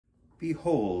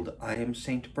Behold, I am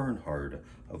Saint Bernhard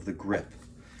of the Grip.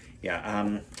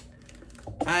 Yeah,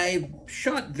 I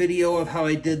shot video of how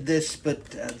I did this,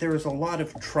 but there was a lot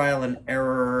of trial and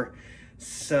error,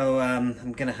 so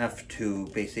I'm gonna have to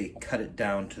basically cut it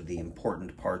down to the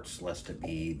important parts, lest it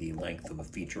be the length of a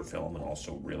feature film and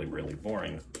also really, really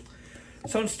boring.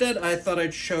 So instead, I thought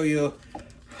I'd show you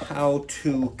how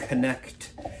to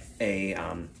connect a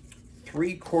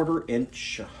 3/4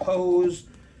 inch hose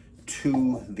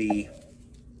to the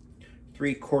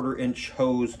 3/4 inch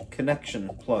hose connection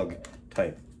plug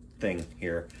type thing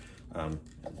here.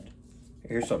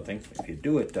 Here's something. If you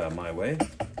do it my way,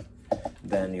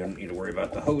 then you don't need to worry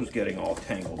about the hose getting all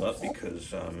tangled up,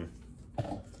 because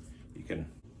you can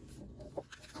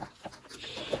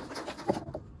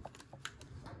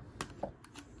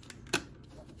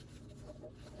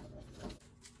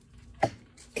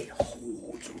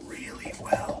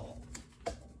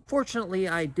Fortunately,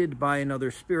 I did buy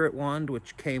another spirit wand,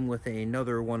 which came with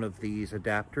another one of these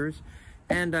adapters,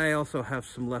 and I also have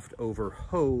some leftover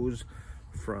hose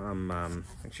from, I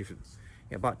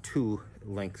bought 2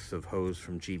 lengths of hose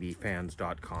from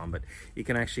gbfans.com, but you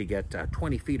can actually get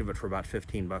 20 feet of it for about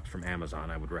 15 bucks from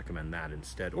Amazon. I would recommend that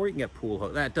instead, or you can get pool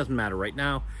hose. That doesn't matter right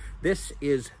now. This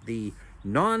is the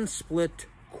non-split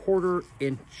 1/4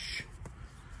 inch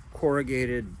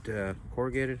corrugated.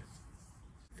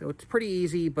 So it's pretty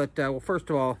easy, but well, first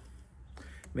of all,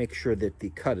 make sure that the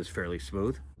cut is fairly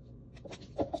smooth.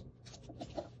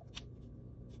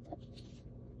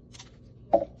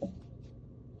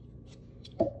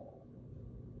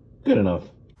 Good enough.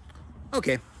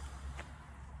 Okay.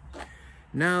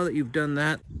 Now that you've done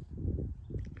that,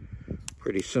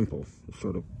 pretty simple.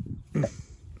 Sort of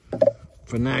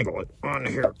finagle it on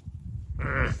here.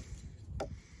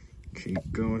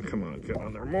 Keep going. Come on, get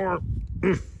on there more.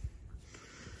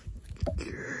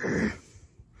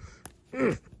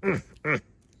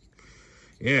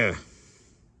 Yeah,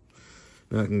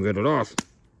 now I can get it off.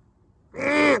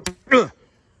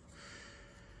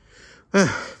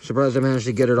 Surprised I managed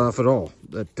to get it off at all.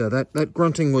 That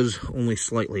grunting was only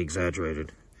slightly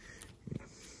exaggerated.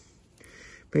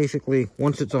 Basically,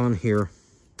 once it's on here,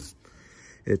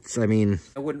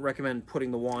 I wouldn't recommend putting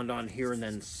the wand on here and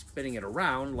then spinning it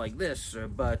around like this,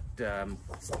 but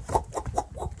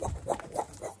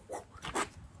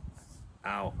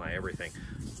ow, my everything.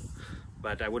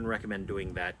 But I wouldn't recommend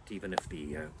doing that even if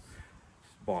the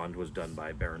bond was done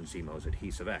by Baron Zemo's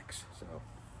Adhesive X. So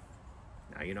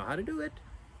now you know how to do it.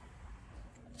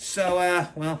 So,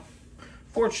 well,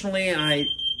 fortunately I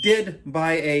did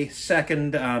buy a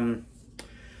second,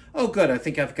 oh good, I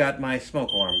think I've got my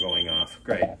smoke alarm going off.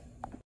 Great.